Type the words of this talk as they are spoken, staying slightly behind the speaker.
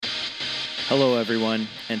Hello, everyone,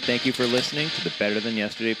 and thank you for listening to the Better Than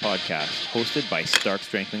Yesterday podcast, hosted by Stark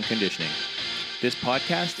Strength and Conditioning. This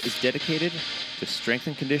podcast is dedicated to strength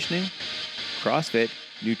and conditioning, CrossFit,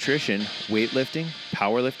 nutrition, weightlifting,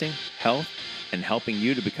 powerlifting, health, and helping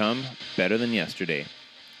you to become better than yesterday.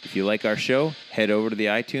 If you like our show, head over to the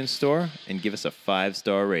iTunes store and give us a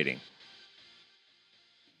 5-star rating.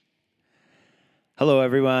 Hello,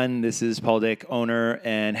 everyone. This is Paul Dick, owner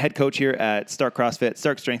and head coach here at Stark CrossFit,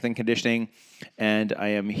 Stark Strength and Conditioning. And I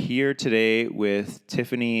am here today with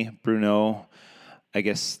Tiffany Bruno. I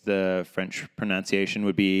guess the French pronunciation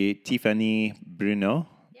would be Tiffany Bruno.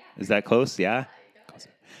 Yeah. Is that close? Yeah?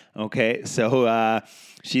 Okay. So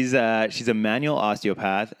she's a manual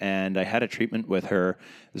osteopath, and I had a treatment with her.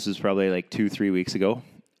 This was probably like 2-3 weeks ago.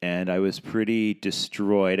 And I was pretty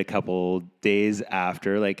destroyed a couple days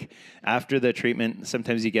after. Like after the treatment,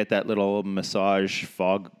 sometimes you get that little massage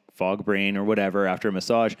fog brain or whatever after a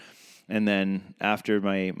massage. And then after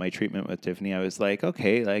my treatment with Tiffany, I was like,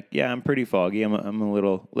 okay, like, yeah, I'm pretty foggy. I'm a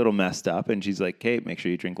little messed up. And she's like, okay, make sure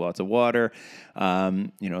you drink lots of water,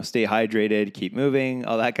 stay hydrated, keep moving,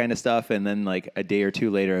 all that kind of stuff. And then like a day or two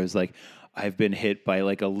later, I was like, I've been hit by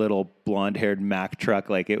like a little blonde-haired Mack truck.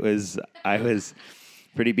 Like I was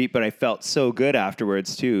pretty beat, but I felt so good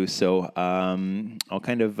afterwards too. So I'll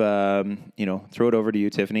kind of, throw it over to you,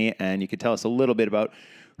 Tiffany, and you could tell us a little bit about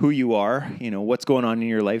who you are, what's going on in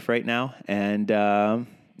your life right now, and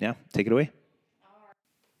take it away.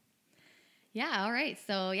 Yeah, all right.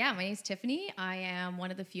 So my name is Tiffany. I am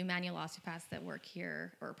one of the few manual osteopaths that work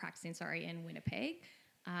here, or practicing, in Winnipeg.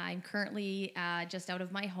 I'm currently just out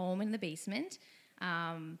of my home in the basement,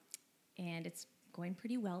 and it's going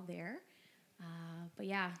pretty well there. But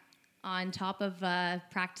on top of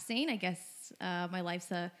practicing, I guess my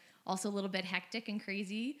life's also a little bit hectic and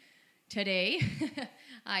crazy today.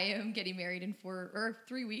 I am getting married in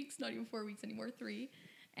 3 weeks, not even 4 weeks anymore, 3.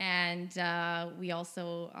 And we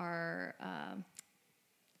also are,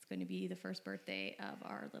 it's going to be the first birthday of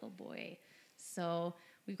our little boy. So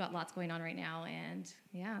we've got lots going on right now. And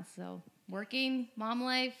so working, mom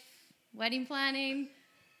life, wedding planning.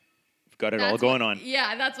 Got it all going on.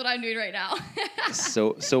 Yeah, that's what I'm doing right now.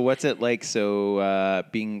 So what's it like? So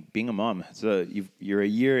being a mom. So you're a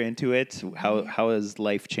year into it. How has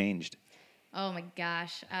life changed? Oh my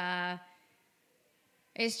gosh,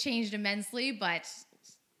 it's changed immensely, but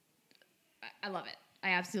I love it. I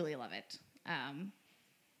absolutely love it.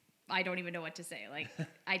 I don't even know what to say. Like,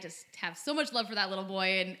 I just have so much love for that little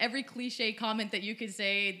boy, and every cliche comment that you could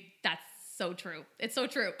say, that's so true. It's so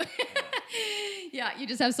true. Yeah, you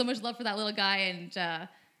just have so much love for that little guy, and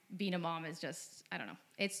being a mom is just, I don't know.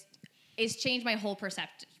 It's changed my whole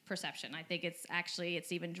perception. I think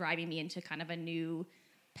it's even driving me into kind of a new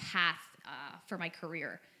path for my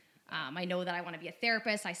career. I know that I want to be a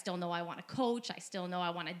therapist. I still know I want to coach. I still know I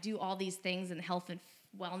want to do all these things in health and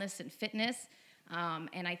wellness and fitness.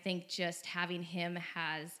 And I think just having him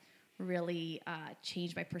has really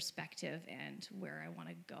changed my perspective and where I want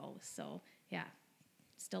to go. So,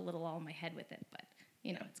 still a little all in my head with it, but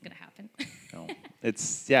it's going to happen. No.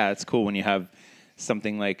 It's cool when you have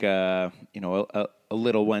something like a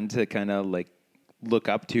little one to kind of like look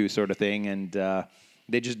up to, sort of thing, and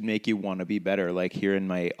they just make you want to be better. Like here in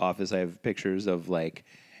my office, I have pictures of like,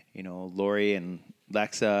 Lori and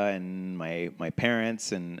Lexa and my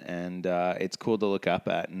parents, and it's cool to look up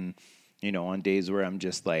at. And on days where I'm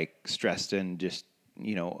just like stressed and just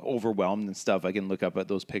overwhelmed and stuff, I can look up at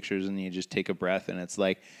those pictures and you just take a breath, and it's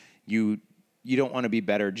like you don't want to be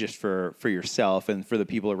better just for yourself and for the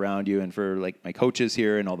people around you and for like my coaches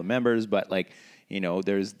here and all the members, but like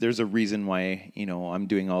there's a reason why I'm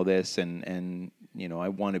doing all this, and I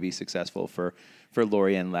want to be successful for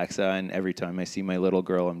Lori and Lexa, and every time I see my little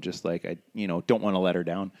girl, I'm just like, I don't want to let her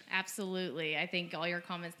down. Absolutely. I think all your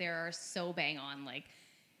comments there are so bang on. Like,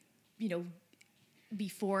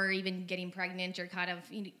 before even getting pregnant,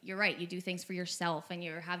 you're right. You do things for yourself, and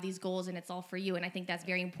you have these goals, and it's all for you. And I think that's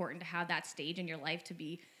very important to have that stage in your life to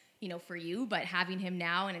be, for you. But having him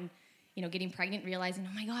now and getting pregnant, realizing,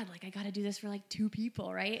 oh my God, like I got to do this for like 2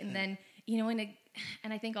 people, right? And then,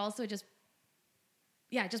 and I think also just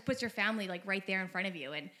puts your family like right there in front of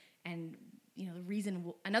you, and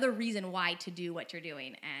another reason why to do what you're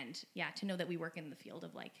doing, and to know that we work in the field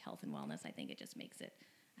of like health and wellness. I think it just makes it,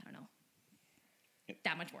 I don't know,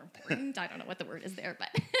 that much more important. I don't know what the word is there, but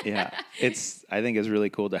I think it's really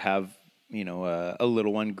cool to have a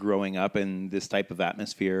little one growing up in this type of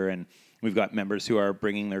atmosphere, and we've got members who are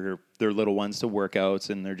bringing their little ones to workouts,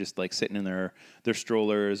 and they're just like sitting in their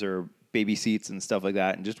strollers or baby seats and stuff like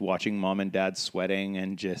that, and just watching mom and dad sweating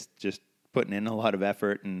and just putting in a lot of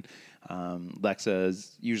effort, and Lexa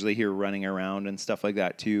is usually here running around and stuff like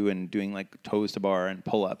that too, and doing like toes to bar and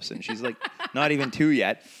pull-ups, and she's like not even 2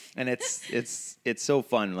 yet, and it's so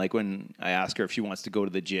fun. Like when I ask her if she wants to go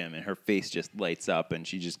to the gym, and her face just lights up, and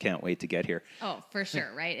she just can't wait to get here. Oh, for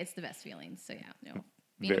sure, right? It's the best feeling. So yeah, no,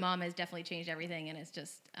 being a mom has definitely changed everything, and it's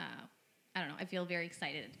just I don't know. I feel very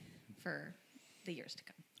excited for the years to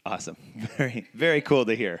come. Awesome. Very, very cool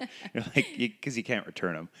to hear. You're like, because you can't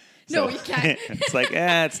return them. No, you can't. It's like,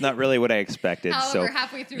 it's not really what I expected. However,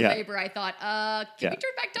 halfway through labor, I thought, can we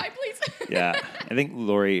turn back time, please? Yeah. I think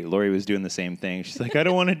Lori was doing the same thing. She's like, I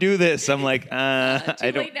don't want to do this. I'm like, I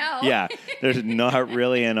don't. Late now. Yeah. There's not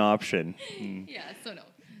really an option. Yeah, so no.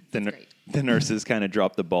 The nurses kind of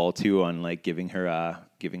dropped the ball too on like giving her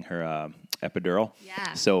epidural.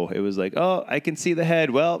 Yeah. So it was like, oh, I can see the head.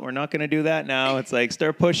 Well, we're not going to do that now. It's like,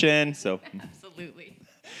 start pushing. So absolutely.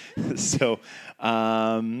 So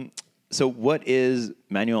what is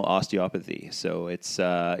manual osteopathy? So it's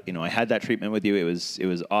I had that treatment with you. It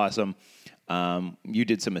was awesome. You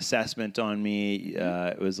did some assessment on me.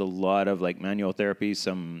 It was a lot of like manual therapy.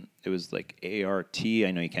 It was like ART.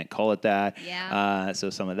 I know you can't call it that. Yeah. So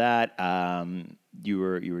some of that. You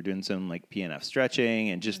were doing some like PNF stretching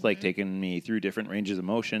and just like taking me through different ranges of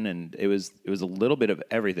motion, and it was a little bit of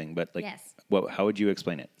everything. But like, yes. How would you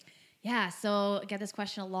explain it? Yeah, so I get this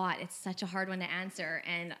question a lot. It's such a hard one to answer,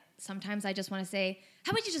 and sometimes I just want to say,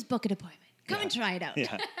 how about you just book an appointment? Come and try it out.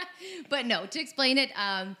 Yeah. But no, to explain it,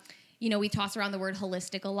 we toss around the word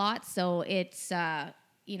holistic a lot. So it's,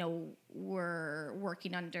 we're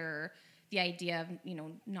working under the idea of,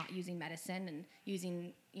 not using medicine and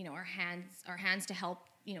using, our hands to help,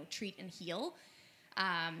 treat and heal.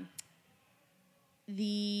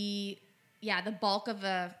 The bulk of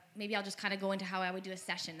maybe I'll just kind of go into how I would do a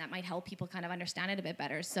session that might help people kind of understand it a bit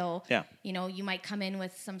better. So, you might come in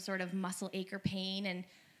with some sort of muscle ache or pain, and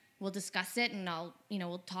we'll discuss it, and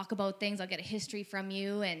we'll talk about things. I'll get a history from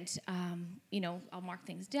you, and, I'll mark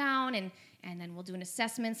things down, and then we'll do an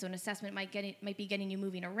assessment. So an assessment might be getting you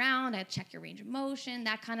moving around. I check your range of motion,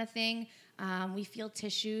 that kind of thing. We feel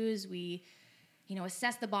tissues. We,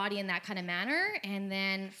 assess the body in that kind of manner. And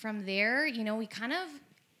then from there, we kind of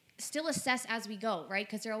still assess as we go, right?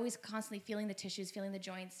 Because they're always constantly feeling the tissues, feeling the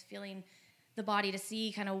joints, feeling the body to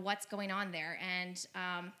see kind of what's going on there. And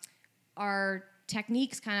our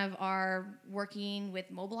techniques kind of are working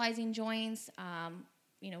with mobilizing joints,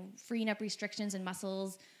 freeing up restrictions in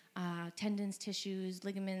muscles, tendons, tissues,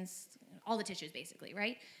 ligaments, all the tissues basically,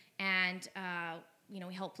 right? And,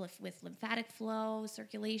 we help with lymphatic flow,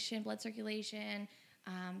 circulation, blood circulation,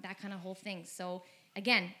 that kind of whole thing. So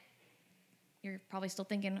again, you're probably still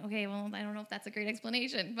thinking, okay, well, I don't know if that's a great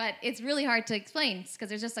explanation, but it's really hard to explain because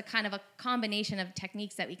there's just a kind of a combination of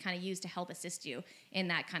techniques that we kind of use to help assist you in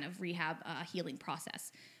that kind of rehab healing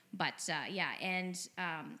process. But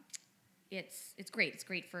it's great. It's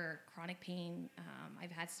great for chronic pain.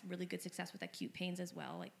 I've had really good success with acute pains as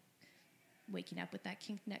well, like waking up with that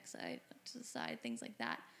kinked neck side to the side, things like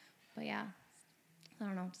that. But yeah, I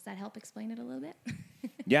don't know. Does that help explain it a little bit?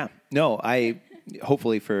 Yeah. No,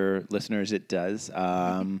 hopefully for listeners it does.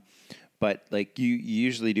 But like you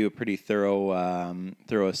usually do a pretty thorough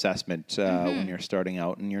assessment when you're starting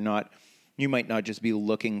out, and you might not just be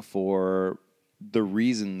looking for the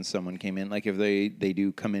reason someone came in. Like if they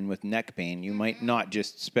do come in with neck pain, you might not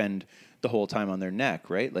just spend the whole time on their neck,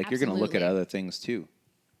 right? Like you're going to look at other things too.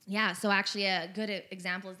 Yeah. So actually a good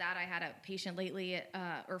example is that I had a patient lately,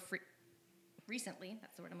 recently,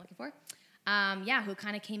 that's the word I'm looking for. Who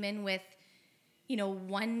kind of came in with,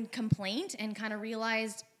 one complaint and kind of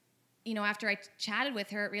realized, after I chatted with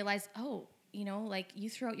her, realized, like you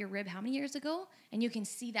threw out your rib how many years ago? And you can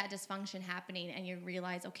see that dysfunction happening and you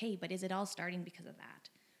realize, okay, but is it all starting because of that,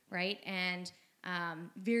 right? And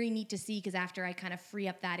very neat to see because after I kind of free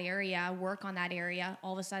up that area, work on that area,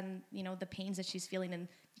 all of a sudden, the pains that she's feeling in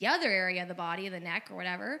the other area of the body, the neck or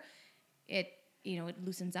whatever, it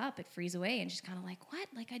loosens up, it frees away, and she's kind of like, what?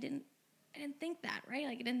 Like I didn't think that, right?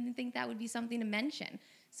 Like I didn't think that would be something to mention.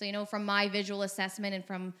 So, from my visual assessment and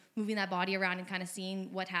from moving that body around and kind of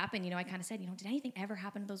seeing what happened, I kind of said, did anything ever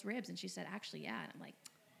happen to those ribs? And she said, actually, yeah. And I'm like,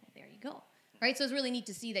 well, there you go. Right? So it's really neat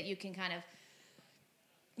to see that you can kind of,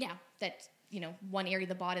 that, one area of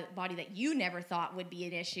the body that you never thought would be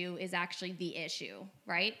an issue is actually the issue,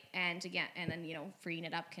 right? And again, and then, freeing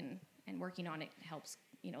it up and working on it helps,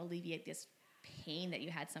 alleviate this pain that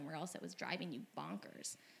you had somewhere else that was driving you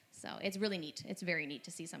bonkers. So it's really neat. It's very neat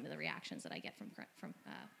to see some of the reactions that I get from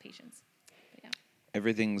patients. But yeah.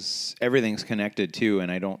 Everything's connected too,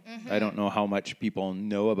 and I don't know how much people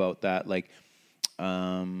know about that. Like,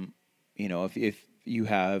 if you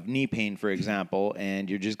have knee pain, for example, and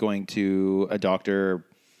you're just going to a doctor,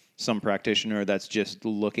 some practitioner that's just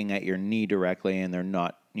looking at your knee directly, and they're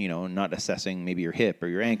not, not assessing maybe your hip or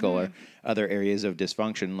your ankle or other areas of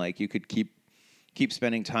dysfunction, like you could keep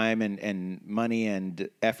spending time and money and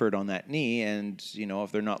effort on that knee. And,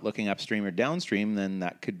 if they're not looking upstream or downstream, then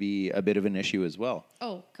that could be a bit of an issue as well.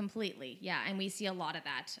 Oh, completely. Yeah. And we see a lot of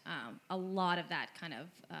that kind of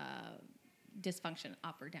dysfunction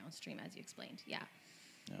up or downstream, as you explained. Yeah.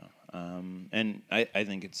 And I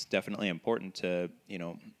think it's definitely important to,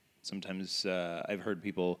 sometimes I've heard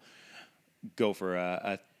people go for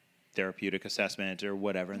a therapeutic assessment or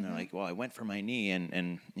whatever, and they're like, well, I went for my knee,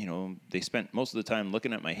 and they spent most of the time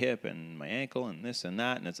looking at my hip and my ankle and this and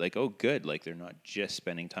that, and it's like, oh, good, like they're not just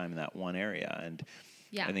spending time in that one area. And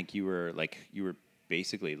I think you were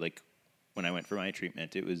basically like, when I went for my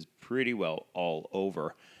treatment, it was pretty well all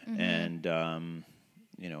over, and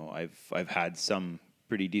I've had some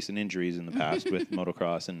pretty decent injuries in the past with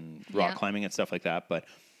motocross and rock climbing and stuff like that, but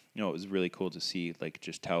it was really cool to see like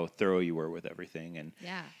just how thorough you were with everything. And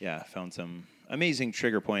found some amazing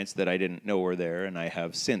trigger points that I didn't know were there. And I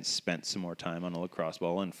have since spent some more time on a lacrosse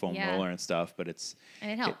ball and foam roller and stuff, but it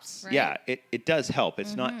helps, right? Yeah, it does help.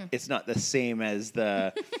 It's not the same as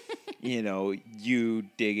the, you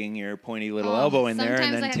digging your pointy little elbow in there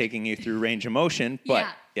and then taking you through range of motion. But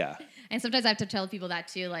yeah. And sometimes I have to tell people that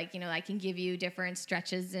too. Like, I can give you different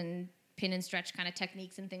stretches and pin and stretch kind of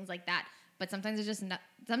techniques and things like that. But sometimes it's just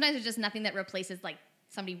nothing that replaces like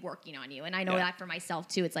somebody working on you. And I know that for myself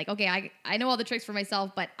too. It's like, okay, I know all the tricks for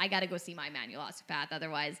myself, but I got to go see my manual osteopath.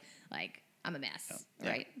 Otherwise, like, I'm a mess,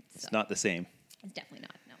 right? It's not the same. It's definitely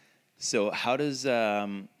not, no. So how does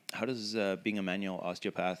being a manual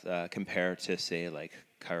osteopath compare to, say, like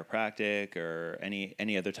chiropractic or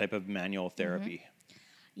any other type of manual therapy?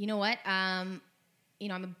 You know what? I'm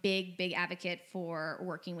a big advocate for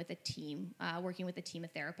working with a team of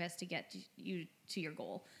therapists to get you to your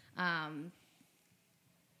goal. I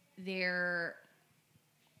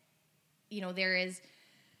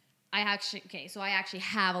actually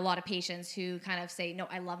have a lot of patients who kind of say, no,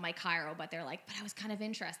 I love my chiro, but they're like, but I was kind of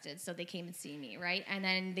interested. So they came and see me, right? And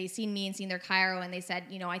then they seen me and seen their chiro, and they said,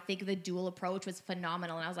 I think the dual approach was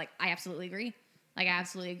phenomenal. And I was like, I absolutely agree. Like, I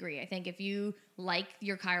absolutely agree. I think if you like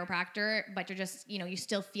your chiropractor, but you're just, you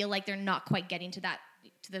still feel like they're not quite getting to that,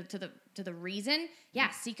 to the reason,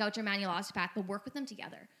 seek out your manual osteopath, but work with them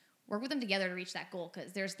together. Work with them together to reach that goal,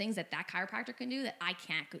 because there's things that chiropractor can do that I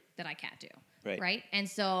can't do. Right. And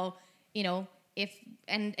so,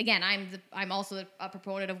 and again, I'm also a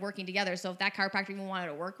proponent of working together. So if that chiropractor even wanted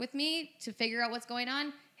to work with me to figure out what's going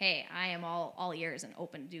on, hey, I am all ears and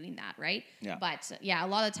open to doing that, right? Yeah. But a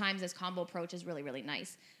lot of times this combo approach is really, really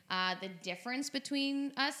nice. The difference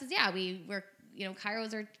between us is, we're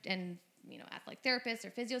chiros are, and athletic therapists or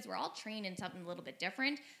physios, we're all trained in something a little bit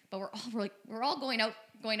different, but we're all going out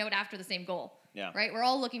after the same goal. Yeah. Right? We're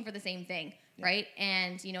all looking for the same thing, right?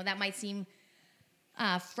 And that might seem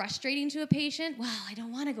frustrating to a patient. Well, I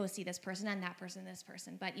don't want to go see this person and that person, this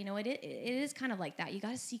person, but it is kind of like that. You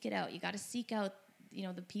got to seek it out. You got to seek out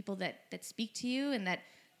the people that speak to you and that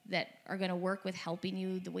are going to work with helping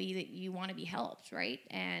you the way that you want to be helped, right?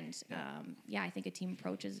 And I think a team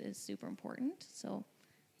approach is super important. So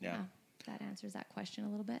that answers that question a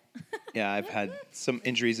little bit. I've had some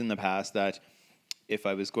injuries in the past that if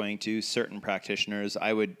I was going to certain practitioners,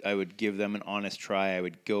 I would give them an honest try. I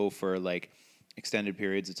would go for like extended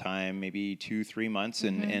periods of time, maybe 2-3 months.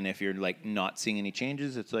 And if you're like not seeing any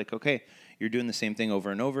changes, it's like, okay, you're doing the same thing over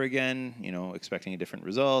and over again, expecting a different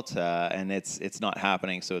result. And it's not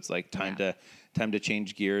happening. So it's like time to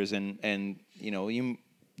change gears. And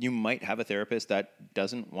you might have a therapist that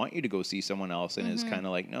doesn't want you to go see someone else and is kind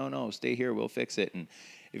of like, no, stay here, we'll fix it. And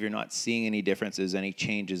if you're not seeing any differences, any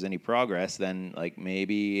changes, any progress, then like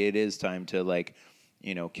maybe it is time to like,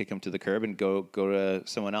 kick them to the curb and go to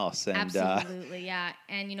someone else. And absolutely, yeah.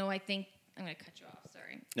 And I think I'm going to cut you off.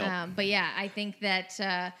 Sorry. No. But I think that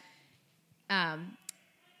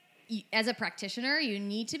as a practitioner, you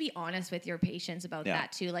need to be honest with your patients about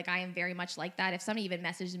that too. Like, I am very much like that. If somebody even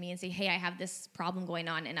messages me and say, hey, I have this problem going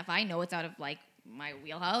on, and if I know it's out of like my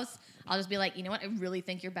wheelhouse, I'll just be like, you know what? I really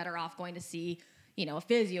think you're better off going to see, a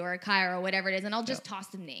physio or a chiro or whatever it is. And I'll just toss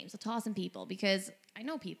them names. I'll toss them people, because I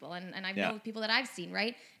know people and I know people that I've seen,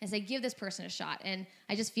 right? And say, give this person a shot. And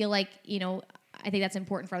I just feel like, I think that's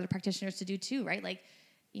important for other practitioners to do too, right? Like,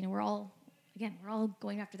 we're all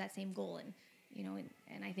going after that same goal. And,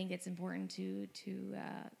 and I think it's important to do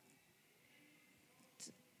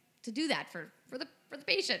that for the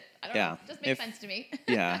patient. I don't know. It just makes sense to me.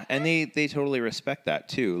 And they totally respect that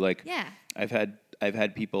too. Like, I've I've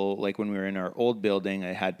had people, like when we were in our old building,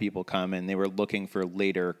 I had people come and they were looking for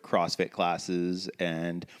later CrossFit classes,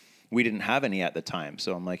 and we didn't have any at the time.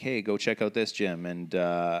 So I'm like, hey, go check out this gym. And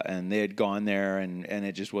they had gone there and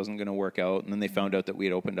it just wasn't going to work out. And then they found out that we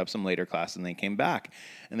had opened up some later classes, and they came back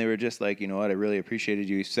and they were just like, you know what, I really appreciated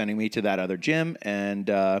you sending me to that other gym. And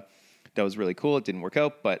that was really cool. It didn't work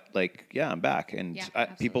out, but like, yeah, I'm back. And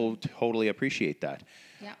people totally appreciate that.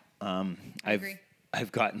 Yeah. I agree.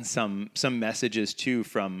 I've gotten some messages too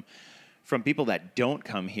from people that don't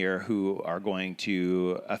come here who are going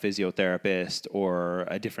to a physiotherapist or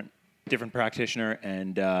a different practitioner,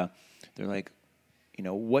 and they're like, you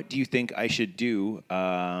know, what do you think I should do?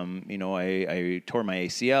 You know, I tore my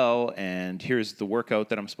ACL, and here's the workout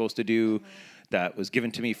that I'm supposed to do that was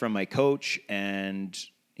given to me from my coach, and,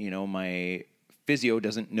 you know, my physio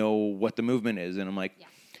doesn't know what the movement is. And I'm like,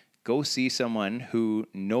 go see someone who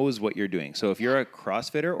knows what you're doing. So if you're a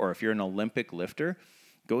CrossFitter or if you're an Olympic lifter,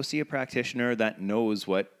 go see a practitioner that knows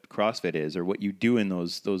what CrossFit is or what you do in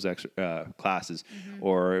those extra classes,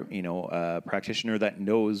 or, you know, a practitioner that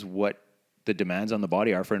knows what the demands on the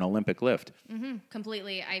body are for an Olympic lift.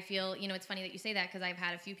 Completely. I feel, you know, it's funny that you say that, because I've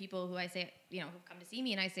had a few people who I say, you know, who come to see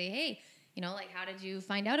me, and I say, hey, you know, like, how did you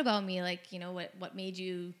find out about me? Like, you know, what made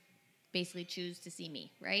you basically choose to see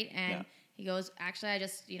me, right? And he goes, actually, I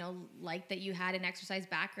just, you know, like that you had an exercise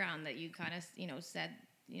background, that you kind of, you know, said,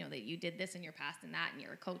 you know, that you did this in your past and that, and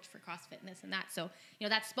you're a coach for CrossFit and this and that. So, you know,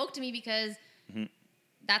 that spoke to me, because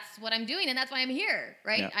that's what I'm doing, and that's why I'm here,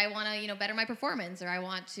 right? Yeah. I want to, you know, better my performance, or I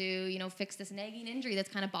want to, you know, fix this nagging injury that's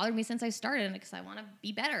kind of bothered me since I started, because I want to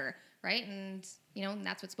be better, right? And, you know, and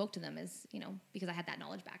that's what spoke to them, is, you know, because I had that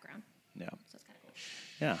knowledge background. Yeah. So it's kind of cool.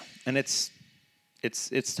 Yeah. And it's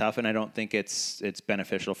tough, and I don't think it's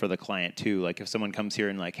beneficial for the client too. Like if someone comes here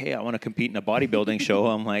and like, hey, I want to compete in a bodybuilding show,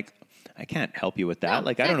 I'm like, I can't help you with that. No,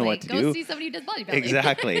 like, I don't know what to do. Go see somebody who does bodybuilding.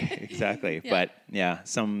 Exactly. Yeah. But yeah,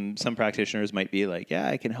 some practitioners might be like, yeah,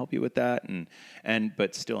 I can help you with that, and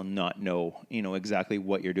but still not know, you know, exactly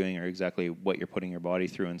what you're doing or exactly what you're putting your body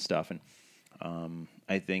through and stuff. And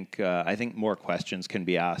I think more questions can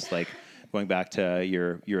be asked, like going back to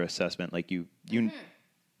your assessment, like you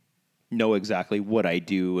know exactly what I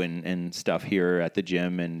do and stuff here at the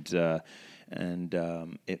gym, and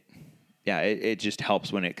it just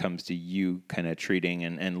helps when it comes to you kind of treating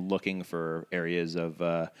and looking for areas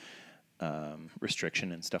of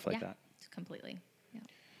restriction and stuff like that. Completely. Yeah.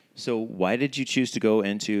 So why did you choose to go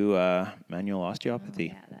into manual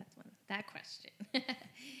osteopathy? Oh, yeah, that's that question.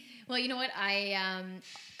 Well, you know what? I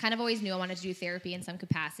kind of always knew I wanted to do therapy in some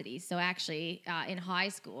capacity. So actually, in high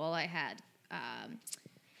school, I had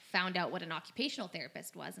found out what an occupational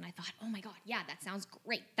therapist was, and I thought, oh my God, yeah, that sounds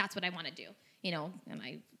great. That's what I want to do. You know, and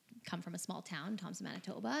I come from a small town, Thompson,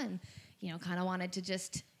 Manitoba, and, you know, kind of wanted to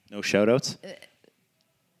just... No shout-outs?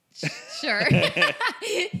 Sure.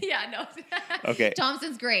 Yeah, no. Okay.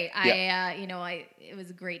 Thompson's great. Yeah. It was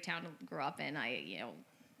a great town to grow up in.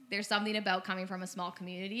 There's something about coming from a small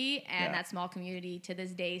community, and that small community to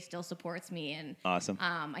this day still supports me. And awesome.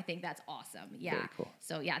 I think that's awesome. Yeah. Very cool.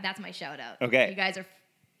 So yeah, that's my shout out. Okay. You guys are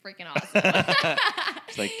freaking awesome.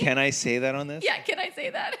 It's like, can I say that on this? Yeah, can I say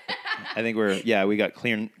that? I think we got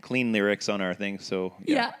clean lyrics on our thing, so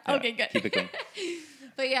yeah. Okay, good. Keep it clean.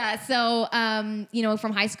 But yeah, so,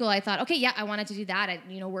 from high school, I thought, okay, yeah, I wanted to do that.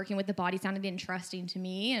 Working with the body sounded interesting to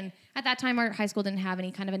me. And at that time, our high school didn't have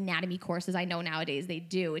any kind of anatomy courses. I know nowadays they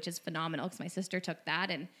do, which is phenomenal, because my sister took that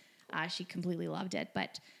and she completely loved it.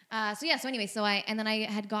 But I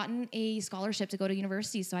had gotten a scholarship to go to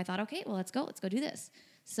university. So I thought, okay, well, let's go do this.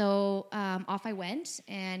 So off I went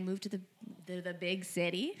and moved to the big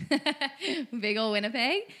city, big old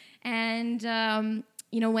Winnipeg, and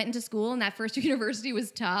went into school. And that first university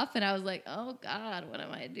was tough, and I was like, oh God, what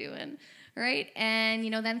am I doing, right? And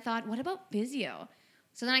then thought, what about physio?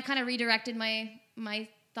 So then I kind of redirected my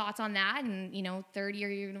thoughts on that, and third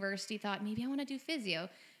year university, thought maybe I want to do physio.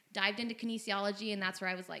 Dived into kinesiology, and that's where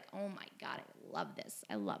I was like, oh my God, I love this.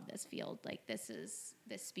 I love this field. Like this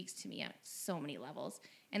speaks to me at so many levels.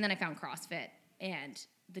 And then I found CrossFit, and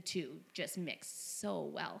the two just mixed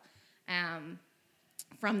so well.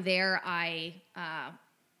 From there, I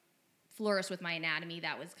flourished with my anatomy.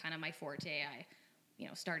 That was kind of my forte. I,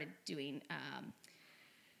 started doing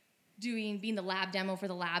being the lab demo for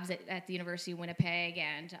the labs at the University of Winnipeg,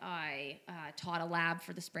 and I taught a lab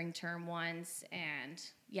for the spring term once, and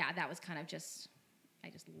yeah, that was kind of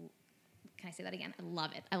can I say that again? I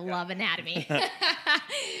love it. I love anatomy.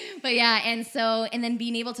 But yeah, and then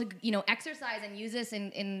being able to, exercise and use this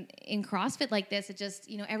in CrossFit like this, it just,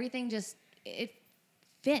 everything just, it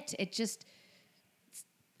fit. It just,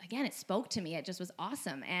 again, it spoke to me. It just was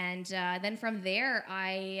awesome. And then from there,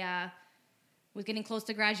 I was getting close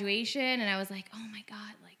to graduation, and I was like, oh my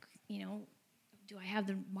God, like, do I have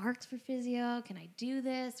the marks for physio? Can I do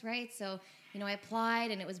this, right? So, I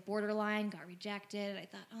applied, and it was borderline, got rejected. I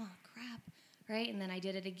thought, oh, crap, right? And then I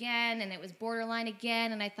did it again, and it was borderline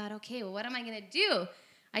again, and I thought, okay, well, what am I going to do?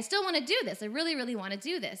 I still want to do this. I really, really want to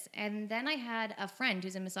do this. And then I had a friend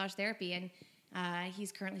who's in massage therapy, and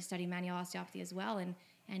he's currently studying manual osteopathy as well, and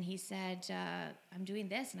he said, I'm doing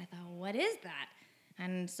this, and I thought, well, what is that?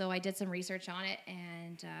 And so I did some research on it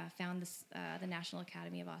and found the National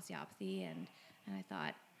Academy of Osteopathy, and I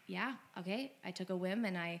thought, yeah, okay. I took a whim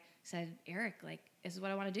and I said, Eric, like, this is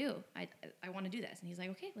what I want to do. I want to do this. And he's like,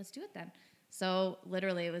 okay, let's do it then. So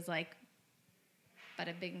literally it was like,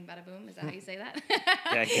 bada bing, bada boom. Is that how you say that?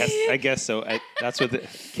 Yeah, I guess so. That's what the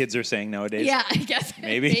kids are saying nowadays. Yeah, I guess.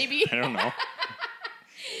 Maybe. I don't know.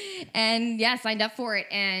 And yeah, signed up for it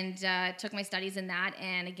and took my studies in that.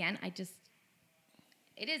 And again,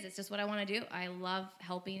 it's just what I want to do. I love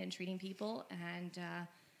helping and treating people. And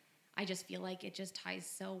I just feel like it just ties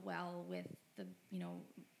so well with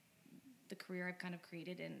the career I've kind of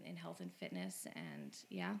created in health and fitness. And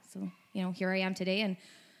yeah, so, here I am today, and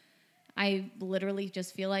I literally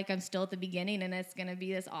just feel like I'm still at the beginning, and it's going to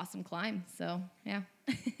be this awesome climb. So, yeah.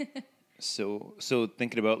 So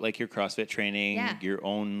thinking about like your CrossFit training, your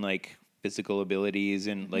own like physical abilities,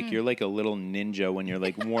 and like you're like a little ninja when you're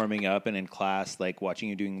like warming up and in class, like watching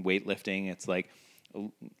you doing weightlifting. It's like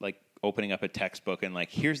opening up a textbook and like,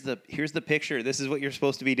 here's the picture. This is what you're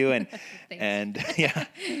supposed to be doing. And yeah.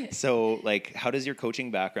 So like, how does your coaching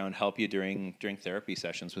background help you during therapy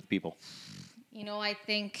sessions with people? I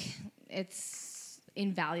think it's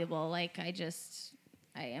invaluable. Like I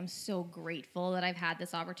am so grateful that I've had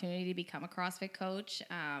this opportunity to become a CrossFit coach.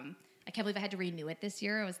 I can't believe I had to renew it this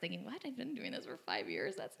year. I was thinking, what? I've been doing this for 5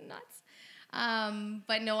 years. That's nuts.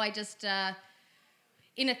 But no, I just,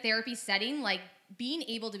 in a therapy setting, like being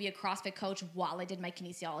able to be a CrossFit coach while I did my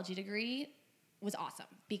kinesiology degree was awesome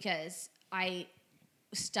because I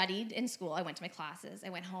studied in school. I went to my classes. I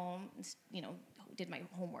went home, did my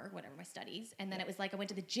homework, whatever, my studies. And then it was like I went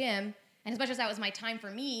to the gym. And as much as that was my time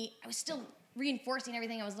for me, I was still reinforcing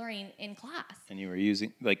everything I was learning in class. And you were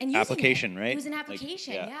using application, right? It was an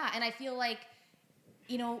application, yeah. And I feel like,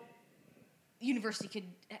 university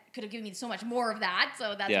could have given me so much more of that.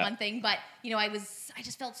 So that's one thing. But, I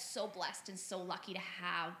just felt so blessed and so lucky to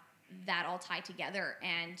have that all tied together.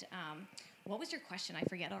 And what was your question? I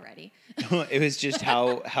forget already. It was just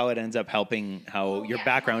how it ends up helping, your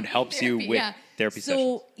background helps therapy, you with therapy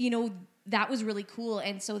sessions. So, that was really cool.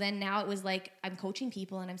 And so then now it was like I'm coaching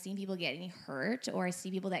people and I'm seeing people getting hurt, or I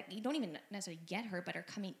see people that you don't even necessarily get hurt but are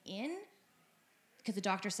coming in because the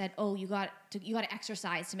doctor said, oh, you got to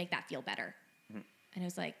exercise to make that feel better. Mm-hmm. And it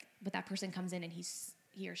was like, but that person comes in and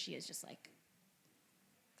he or she is just like,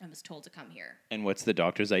 I was told to come here. And what's the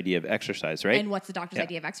doctor's idea of exercise, right? And what's the doctor's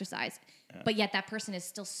idea of exercise? Yeah. But yet that person is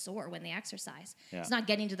still sore when they exercise. Yeah. It's not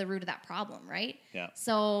getting to the root of that problem, right? Yeah.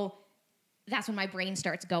 So that's when my brain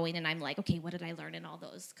starts going and I'm like, okay, what did I learn in all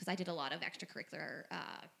those? Because I did a lot of extracurricular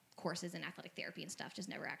courses in athletic therapy and stuff, just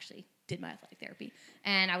never actually did my athletic therapy.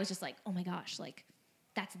 And I was just like, oh my gosh, like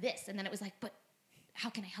that's this. And then it was like, but how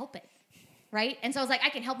can I help it? Right? And so I was like, I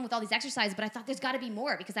can help them with all these exercises, but I thought there's got to be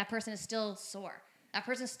more because that person is still sore. That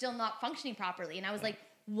person's still not functioning properly. And I was like,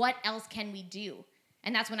 what else can we do?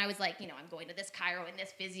 And that's when I was like, I'm going to this chiro and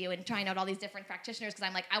this physio and trying out all these different practitioners because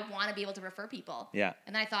I'm like, I want to be able to refer people. Yeah.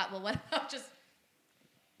 And then I thought, well, what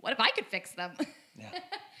if I could fix them? Yeah.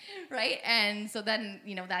 Right? And so then,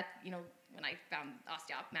 when I found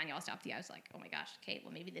manual osteopathy, I was like, oh my gosh, okay,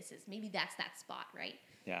 well maybe that's that spot, right?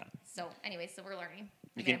 Yeah. So anyway, so we're learning.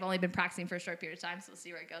 I've only been practicing for a short period of time, so we'll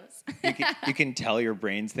see where it goes. you can tell your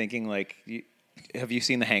brain's thinking like, have you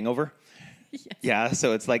seen The Hangover? Yes. Yeah,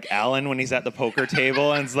 so it's like Alan when he's at the poker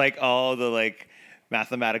table and it's like all the like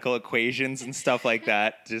mathematical equations and stuff like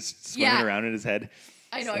that just swimming around in his head.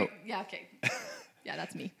 I know. So, okay. Yeah,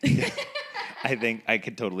 that's me. I think I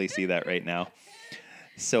could totally see that right now.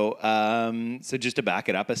 So just to back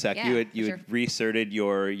it up a sec, you had you've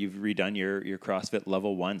redone your CrossFit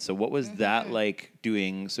level 1. So what was that like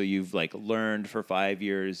doing? So you've like learned for 5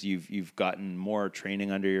 years, you've gotten more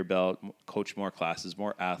training under your belt, coached more classes,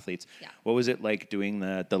 more athletes. Yeah. What was it like doing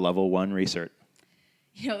the level 1 research?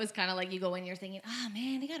 It was kind of like you go in, you're thinking, oh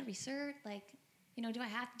man, I got to research. Like, do I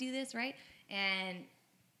have to do this, right? And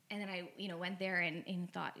then I, went there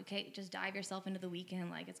and thought, okay, just dive yourself into the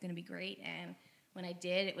weekend. Like, it's going to be great. And when I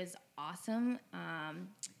did, it was awesome.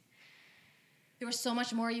 There was so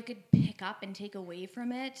much more you could pick up and take away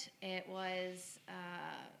from it. It was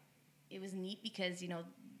it was neat because, you know,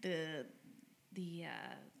 the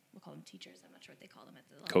we'll call them teachers. I'm not sure what they call them at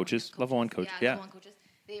the level Coaches. Level 1 coach. Yeah. Level 1 coaches.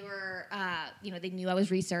 They were, you know, they knew I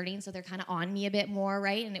was restarting, so they're kind of on me a bit more,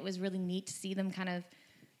 right? And it was really neat to see them kind of,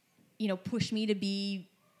 you know, push me to be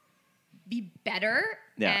better.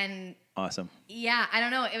 Yeah. And awesome. yeah, I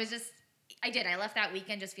don't know. It was just, I left that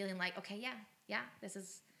weekend just feeling like, okay, yeah, this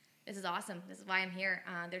is awesome. This is why I'm here.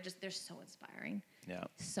 They're so inspiring. Yeah.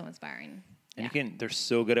 So inspiring. And they're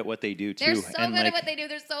so good at what they do too. They're so and good at what they do.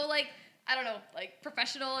 They're so like, I don't know, like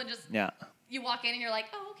professional and just, yeah. you walk in and you're like,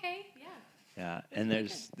 oh, okay, yeah. Yeah.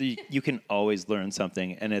 And you can always learn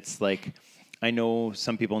something. And it's like, I know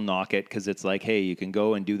some people knock it because it's like, hey, you can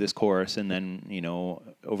go and do this course and then, you know,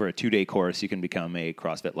 over a 2-day course, you can become a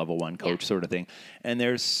CrossFit level 1 coach sort of thing. And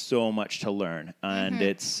there's so much to learn. And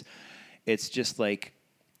it's just like,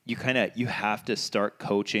 you have to start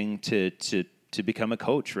coaching to become a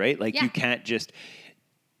coach, right? Like you can't just,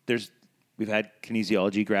 we've had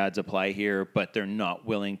kinesiology grads apply here, but they're not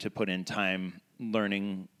willing to put in time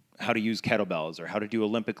learning how to use kettlebells or how to do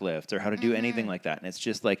Olympic lifts or how to do anything like that. And it's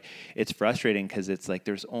just like, it's frustrating because it's like,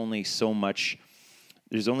 there's only so much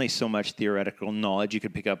theoretical knowledge you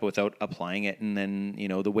could pick up without applying it. And then, you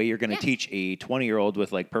know, the way you're going to teach a 20-year-old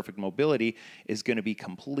with like perfect mobility is going to be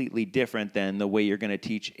completely different than the way you're going to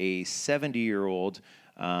teach a 70-year-old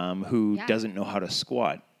who doesn't know how to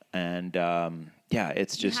squat. And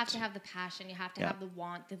it's just, you have to have the passion. You have to have the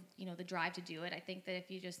want, the drive to do it. I think that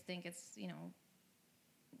if you just think it's, you know,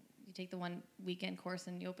 you take the one weekend course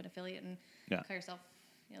and you open affiliate and call yourself,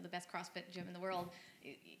 you know, the best CrossFit gym in the world,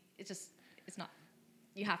 it's not.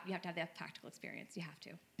 You have to have that practical experience. You have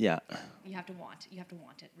to. Yeah. You have to want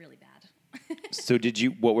it really bad. So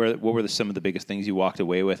what were some of the biggest things you walked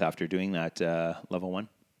away with after doing that level 1?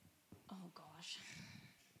 Oh gosh.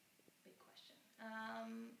 Big question.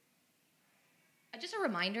 Just a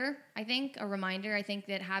reminder, I think. I think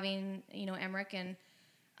that having, you know, Emmerich and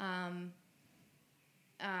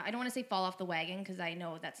I don't want to say fall off the wagon because I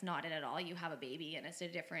know that's not it at all. You have a baby and it's a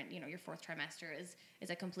different, you know, your 4th trimester is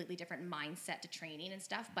a completely different mindset to training and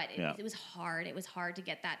stuff. But it was hard. It was hard to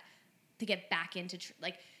get back into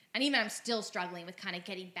and even I'm still struggling with kind of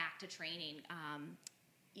getting back to training,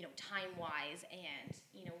 you know, time wise and,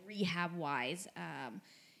 you know, rehab wise.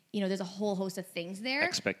 You know, there's a whole host of things there.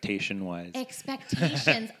 Expectations.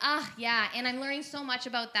 Yeah. And I'm learning so much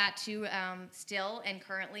about that too, still and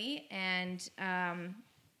currently. And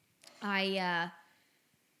having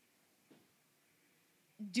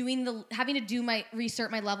to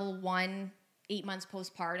restart my level 1 8 months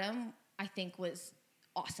postpartum, I think was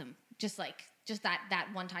awesome. Just that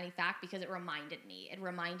one tiny fact, because it reminded me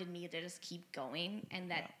to just keep going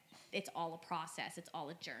and that it's all a process. It's all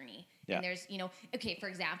a journey. Yeah. And there's, you know, okay, for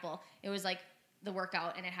example, it was like the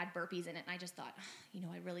workout and it had burpees in it. And I just thought, you know,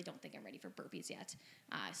 I really don't think I'm ready for burpees yet.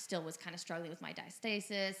 Still was kind of struggling with my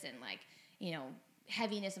diastasis and like, you know,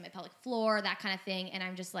 heaviness in my pelvic floor, that kind of thing. And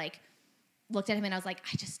I'm just like, looked at him and I was like,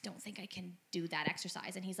 I just don't think I can do that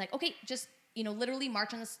exercise. And he's like, okay, just, you know, literally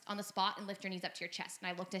march on the spot and lift your knees up to your chest. And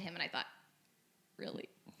I looked at him and I thought, really?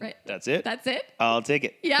 Right. That's it? That's it? I'll take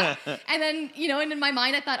it. Yeah. And then, you know, and in my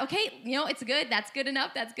mind I thought, okay, you know, it's good. That's good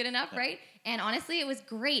enough. That's good enough, right? And honestly, it was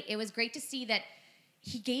great. It was great to see that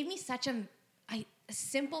he gave me such a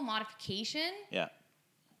simple modification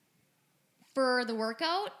for the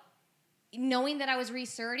workout, knowing that I was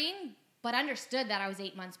restarting, but understood that I was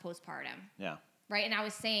 8 months postpartum. Yeah. Right? And I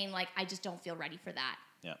was saying, like, I just don't feel ready for that.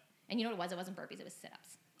 Yeah. And you know what it was? It wasn't burpees. It was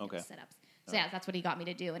sit-ups. Okay. It was sit-ups. So yeah, that's what he got me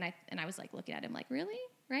to do. And I was like looking at him like, really?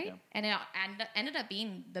 Right? Yeah. And it ended up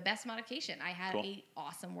being the best modification. I had an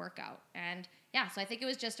awesome workout. And yeah, so I think it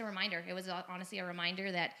was just a reminder. It was honestly a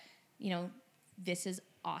reminder that, you know, this is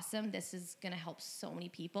awesome. This is going to help so many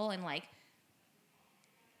people. And like,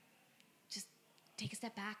 just take a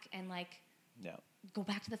step back and like, go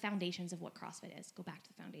back to the foundations of what CrossFit is. Go back to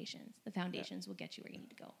the foundations. The foundations will get you where you need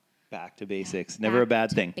to go. Back to basics. Never a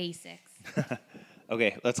bad thing. Basics.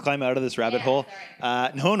 Okay, let's climb out of this rabbit hole.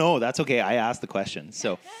 No, that's okay. I asked the question.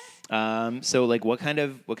 So, so like, what kind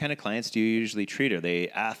of clients do you usually treat? Are they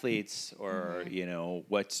athletes, or you know,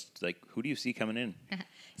 what's like? Who do you see coming in?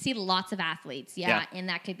 See lots of athletes, and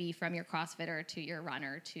that could be from your CrossFitter to your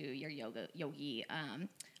runner to your yogi.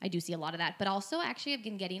 I do see a lot of that, but also actually I've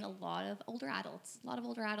been getting a lot of older adults.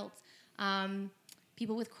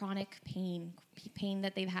 People with chronic pain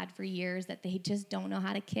that they've had for years that they just don't know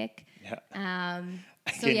how to kick. Yeah.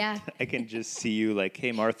 I can just see you like,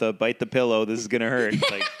 hey, Martha, bite the pillow. This is going to hurt.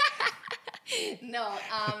 Like, no,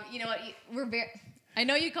 you know what? I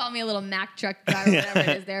know you call me a little Mack truck driver, whatever it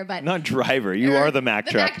is there, but not driver. You are the Mack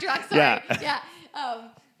truck. Mack truck, sorry. Yeah.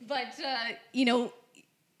 But you know,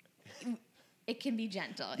 It can be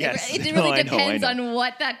gentle. Yes. It really I depends know. on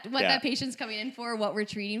what that patient's coming in for, what we're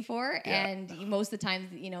treating for, Yeah. and most of the times,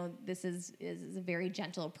 this is a very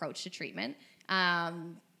gentle approach to treatment.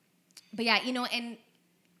 But yeah, and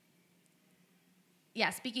yeah,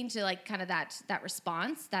 speaking to like kind of that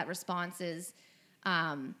response is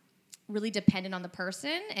really dependent on the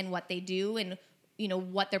person and what they do and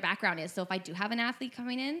what their background is. So if I do have an athlete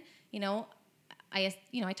coming in, I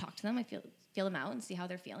talk to them, I feel them out and see how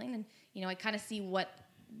they're feeling, and I kind of see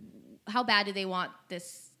how bad do they want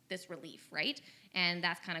this relief, right? And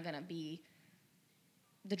that's kind of going to be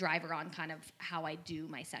the driver on kind of how I do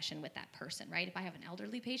my session with that person, right? If I have an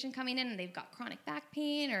elderly patient coming in and they've got chronic back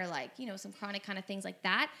pain or like, some chronic kind of things like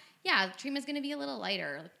that, yeah, the treatment's going to be a little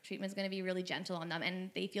lighter. Treatment's going to be really gentle on them,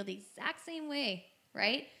 and they feel the exact same way,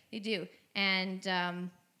 right? They do. And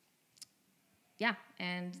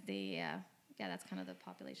that's kind of the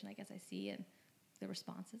population I guess I see and the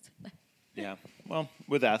responses. Yeah. Well,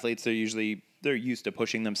 with athletes, they're used to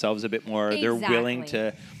pushing themselves a bit more.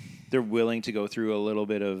 Exactly. They're willing to go through a little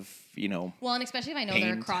bit of, Well, and especially if I know pain.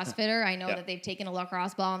 they're a CrossFitter, I know Yeah. that they've taken a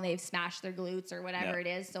lacrosse ball and they've smashed their glutes or whatever Yeah.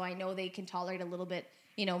 it is. So I know they can tolerate a little bit,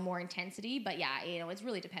 more intensity. But yeah, it's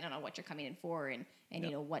really dependent on what you're coming in for and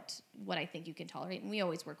what I think you can tolerate. And we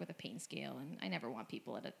always work with a pain scale, and I never want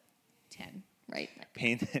people at a 10, right?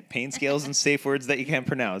 Pain scales and safe words that you can't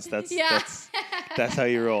pronounce. That's how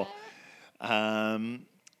you roll.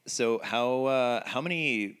 So how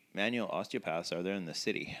many manual osteopaths are there in the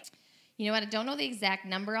city? You know what? I don't know the exact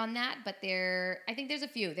number on that, but I think there's a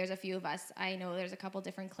few. There's a few of us. I know there's a couple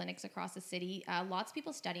different clinics across the city. Lots of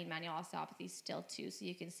people studying manual osteopathy still too, so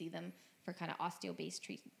you can see them for kind of osteo-based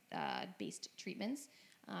based treatments.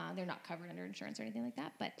 They're not covered under insurance or anything like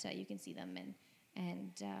that, but you can see them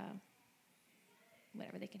and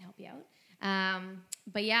whatever, they can help you out.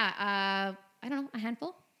 But yeah, I don't know, a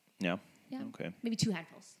handful. Yeah. Yeah. Okay. Maybe 2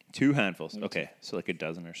 handfuls. 2 handfuls. Maybe Okay. So like a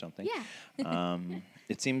dozen or something. Yeah.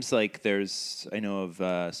 It seems like I know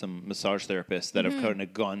of some massage therapists that have kind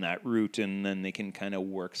of gone that route, and then they can kind of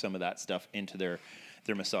work some of that stuff into their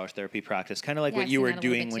massage therapy practice. Kind of like what I've you seen were that a little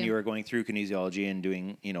doing bit when too. you were going through kinesiology and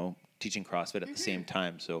doing, teaching CrossFit at the same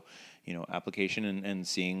time. So, application and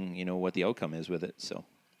seeing, what the outcome is with it. So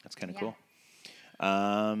that's kind of cool.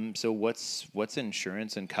 So what's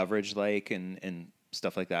insurance and coverage like and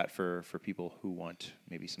stuff like that for people who want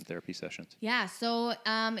maybe some therapy sessions? Yeah. So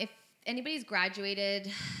if anybody's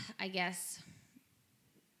graduated, I guess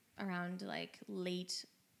around like late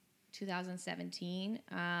 2017,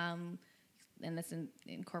 and this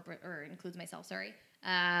includes myself. Sorry.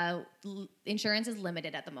 Insurance is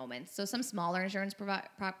limited at the moment. So some smaller insurance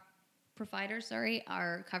providers,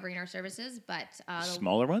 are covering our services, but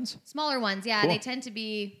Smaller ones? smaller ones, yeah, Cool. they tend to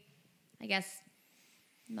be, I guess,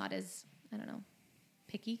 not as, I don't know,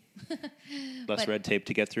 picky. Less But- red tape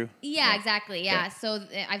to get through? Yeah, exactly. Yeah. Yeah. So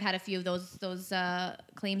I've had a few of those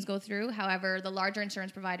claims go through. However, the larger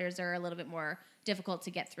insurance providers are a little bit more difficult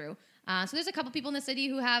to get through. So there's a couple people in the city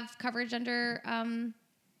who have coverage under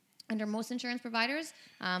most insurance providers,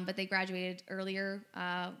 but they graduated earlier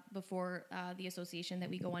before the association that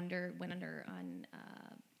we went under on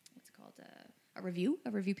what's it called, a review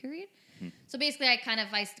period. So basically, I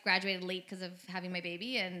graduated late because of having my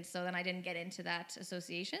baby, and so then I didn't get into that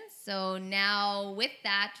association. So now with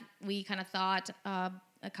that, we kind of thought,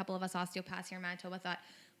 a couple of us osteopaths here in Manitoba thought,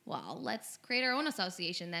 well, let's create our own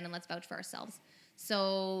association then, and let's vouch for ourselves.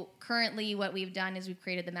 So currently what we've done is we've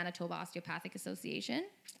created the Manitoba Osteopathic Association.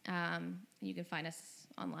 You can find us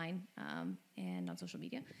online and on social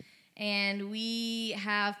media. And we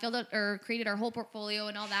have filled out or created our whole portfolio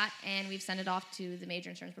and all that, and we've sent it off to the major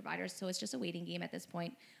insurance providers. So it's just a waiting game at this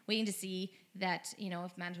point, waiting to see that,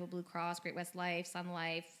 if Manitoba Blue Cross, Great West Life, Sun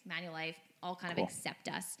Life, Manulife, all kind Cool. of accept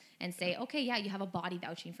us and say, okay, yeah, you have a body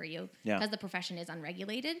vouching for you. Yeah. Because the profession is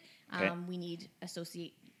unregulated, Okay. we need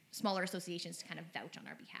smaller associations to kind of vouch on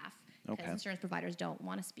our behalf. Because Okay. insurance providers don't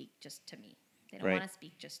want to speak just to me. They don't Right. want to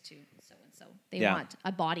speak just to so-and-so. They Yeah. want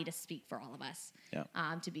a body to speak for all of us. Yeah.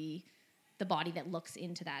 To be the body that looks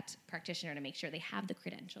into that practitioner to make sure they have the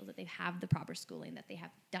credentials, that they have the proper schooling, that they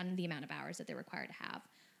have done the amount of hours that they're required to have.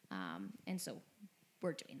 And so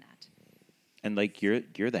we're doing that. And like you're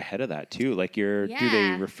the head of that too. Like do they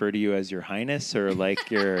Yeah. refer to you as your highness or like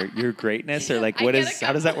your greatness or like I what get is a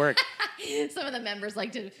how does that work? Some of the members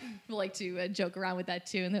like to joke around with that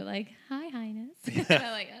too, and they're like, "Hi, Highness." And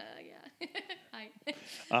I'm like, "Yeah, hi." But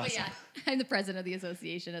Awesome. yeah, I'm the president of the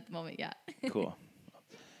association at the moment. Yeah. Cool.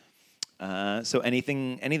 So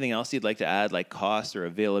anything else you'd like to add, like cost or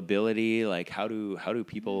availability? Like how do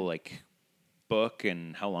people like book,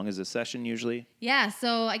 and how long is a session usually? Yeah,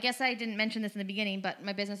 so I guess I didn't mention this in the beginning, but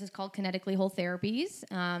my business is called Kinetically Whole Therapies.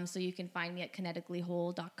 So you can find me at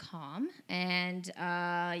kineticallywhole.com, and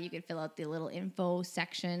you can fill out the little info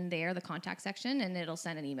section there, the contact section, and it'll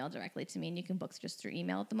send an email directly to me, and you can book just through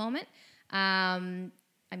email at the moment. I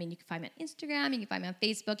mean, you can find me on Instagram, you can find me on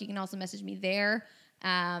Facebook, you can also message me there.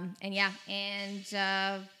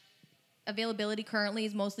 Availability currently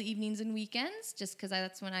is mostly evenings and weekends, just because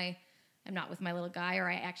that's when I'm not with my little guy, or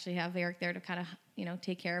I actually have Eric there to kind of,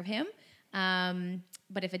 take care of him.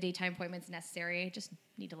 But if a daytime appointment's necessary, just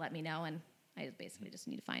need to let me know, and I basically just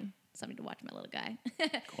need to find somebody to watch my little guy.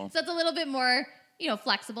 Cool. So it's a little bit more,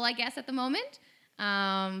 flexible, I guess, at the moment.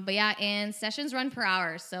 And sessions run per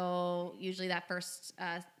hour. So usually that first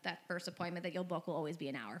appointment that you'll book will always be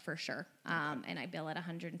an hour for sure. And I bill at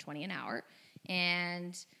 $120 an hour.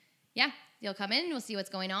 And yeah, you'll come in, we'll see what's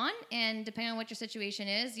going on. And depending on what your situation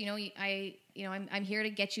is, I'm here to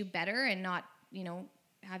get you better and not,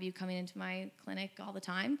 have you coming into my clinic all the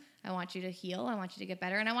time. I want you to heal. I want you to get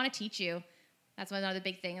better. And I want to teach you. That's another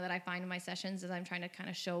big thing that I find in my sessions is I'm trying to kind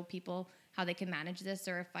of show people how they can manage this,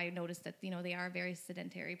 or if I notice that, they are a very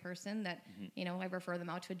sedentary person that, I refer them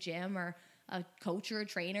out to a gym or a coach or a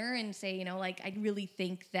trainer and say, I really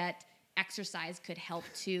think that exercise could help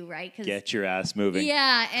too, right? 'Cause, get your ass moving.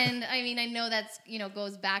 Yeah, and I mean, I know that's,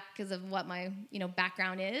 goes back because of what my,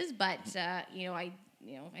 background is, but, I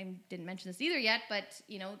didn't mention this either yet, but,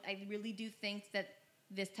 I really do think that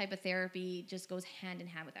this type of therapy just goes hand in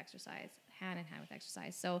hand with exercise.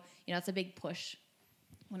 So, that's a big push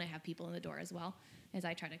when I have people in the door as well, as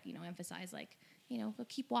I try to, emphasize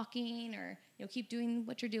keep walking or, keep doing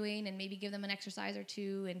what you're doing, and maybe give them an exercise or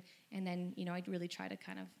two. And then, I'd really try to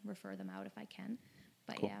kind of refer them out if I can.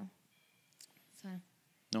 But cool. yeah. So.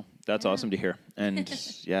 No, that's awesome to hear. And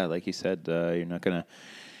yeah, like you said, you're not going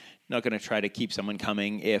to try to keep someone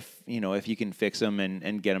coming if you can fix them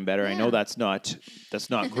and get them better. Yeah. I know that's not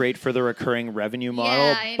great for the recurring revenue model,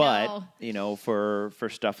 yeah, but for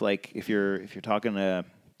stuff like if you're talking to,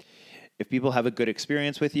 if people have a good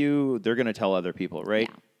experience with you, they're going to tell other people, right?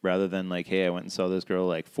 Yeah. Rather than like, hey, I went and saw this girl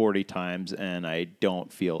like 40 times and I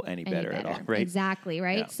don't feel any better at all, right? Exactly,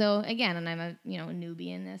 right? Yeah. So again, and I'm a newbie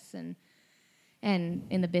in this and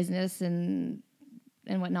in the business and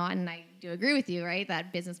whatnot, and I do agree with you, right?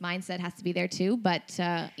 That business mindset has to be there too. But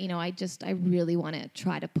I really want to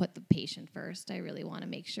try to put the patient first. I really want to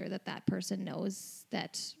make sure that person knows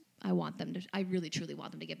that I really truly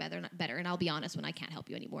want them to get better. And I'll be honest when I can't help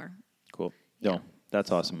you anymore. Cool. Yeah. No,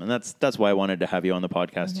 that's awesome. And that's why I wanted to have you on the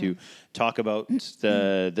podcast to talk about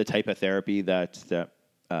the type of therapy that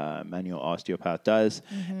manual osteopath does,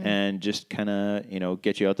 and just kind of,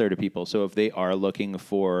 get you out there to people. So if they are looking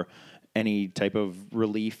for any type of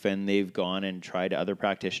relief and they've gone and tried other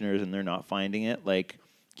practitioners and they're not finding it, like,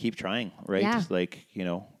 keep trying, right? Yeah. Like,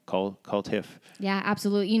 call Tiff. Yeah,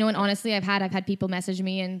 absolutely. And honestly, I've had people message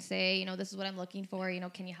me and say, this is what I'm looking for,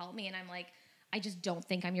 can you help me? And I'm like, I just don't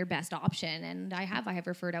think I'm your best option. And I have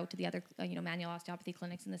referred out to the other, manual osteopathy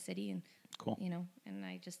clinics in the city, and cool. And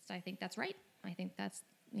I think that's right. I think that's,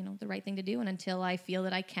 the right thing to do. And until I feel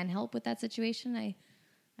that I can help with that situation, I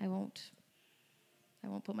won't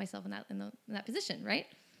put myself in that position, right?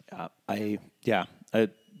 I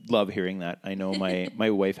love hearing that. I know my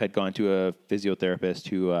wife had gone to a physiotherapist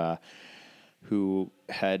who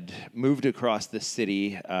had moved across the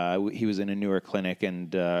city. He was in a newer clinic,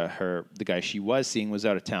 and the guy she was seeing was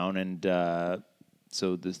out of town, and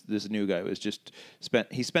so this new guy was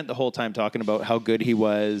spent the whole time talking about how good he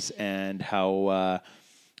was and how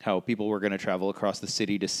people were going to travel across the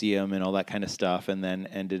city to see him and all that kind of stuff, and then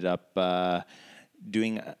ended up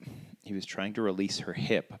he was trying to release her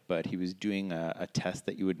hip, but he was doing a test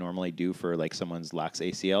that you would normally do for like someone's lax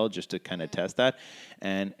ACL, just to kind of test that,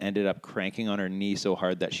 and ended up cranking on her knee so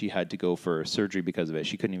hard that she had to go for surgery because of it.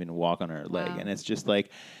 She couldn't even walk on her leg. And it's just like,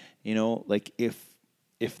 like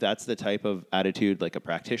if that's the type of attitude like a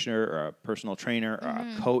practitioner or a personal trainer or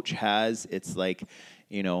a coach has, it's like,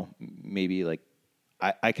 maybe like,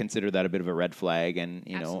 I consider that a bit of a red flag. And,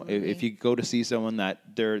 if you go to see someone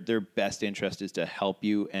that their best interest is to help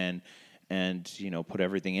you and put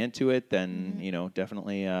everything into it, then,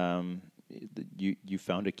 definitely you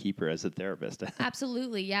found a keeper as a therapist.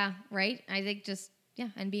 Absolutely. Yeah. Right. I think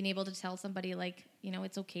and being able to tell somebody like,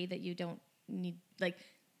 it's okay that you don't need, like,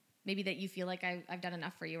 maybe that you feel like I've done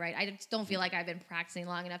enough for you, right? I just don't feel like I've been practicing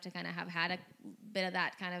long enough to kind of have had a bit of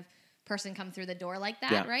that kind of person come through the door like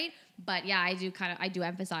that, right? But yeah, I do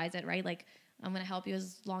emphasize it, right? Like, I'm going to help you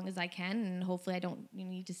as long as I can, and hopefully I don't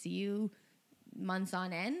need to see you months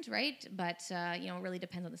on end, right? But it really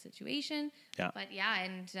depends on the situation. Yeah. But yeah,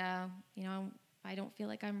 and I don't feel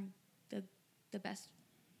like I'm the best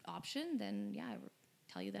option, then I would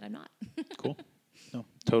tell you that I'm not. Cool. No,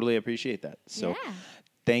 totally appreciate that. So Yeah.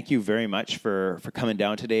 thank you very much for coming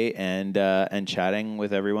down today and chatting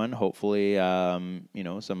with everyone. Hopefully,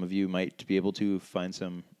 some of you might be able to find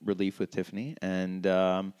some relief with Tiffany, and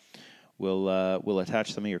we'll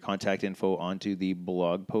attach some of your contact info onto the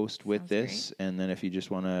blog post with Sounds this. And then if you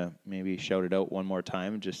just want to maybe shout it out one more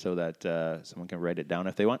time, just so that someone can write it down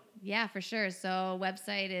if they want. Yeah, for sure. So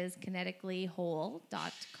website is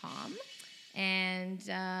kineticallywhole.com,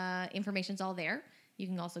 and information's all there. You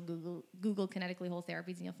can also Google Kinetically Whole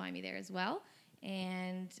Therapies, and you'll find me there as well.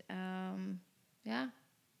 And is that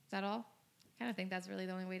all? I kind of think that's really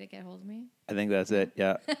the only way to get a hold of me. I think that's it.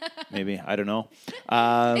 Yeah, maybe. I don't know.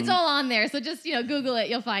 It's all on there, so just Google it,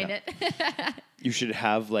 you'll find it. You should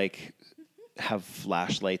have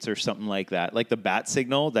flashlights or something like that, like the bat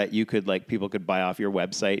signal that you could people could buy off your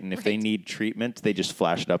website, and if they need treatment, they just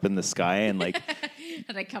flash it up in the sky and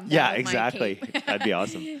And I come down yeah, with exactly. my cape. That'd be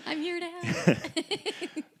awesome. I'm here to help.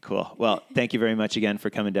 Cool. Well, thank you very much again for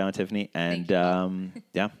coming down, Tiffany. And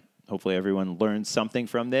hopefully everyone learned something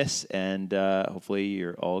from this, and hopefully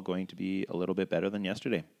you're all going to be a little bit better than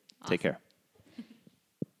yesterday. Awesome. Take care.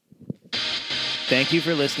 Thank you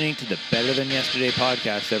for listening to the Better Than Yesterday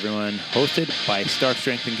podcast, everyone, hosted by Stark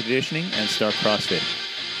Strength and Conditioning and Stark CrossFit.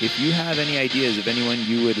 If you have any ideas of anyone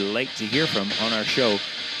you would like to hear from on our show,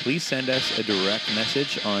 please send us a direct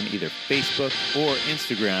message on either Facebook or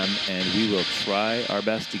Instagram, and we will try our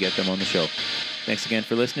best to get them on the show. Thanks again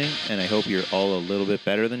for listening, and I hope you're all a little bit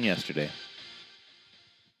better than yesterday.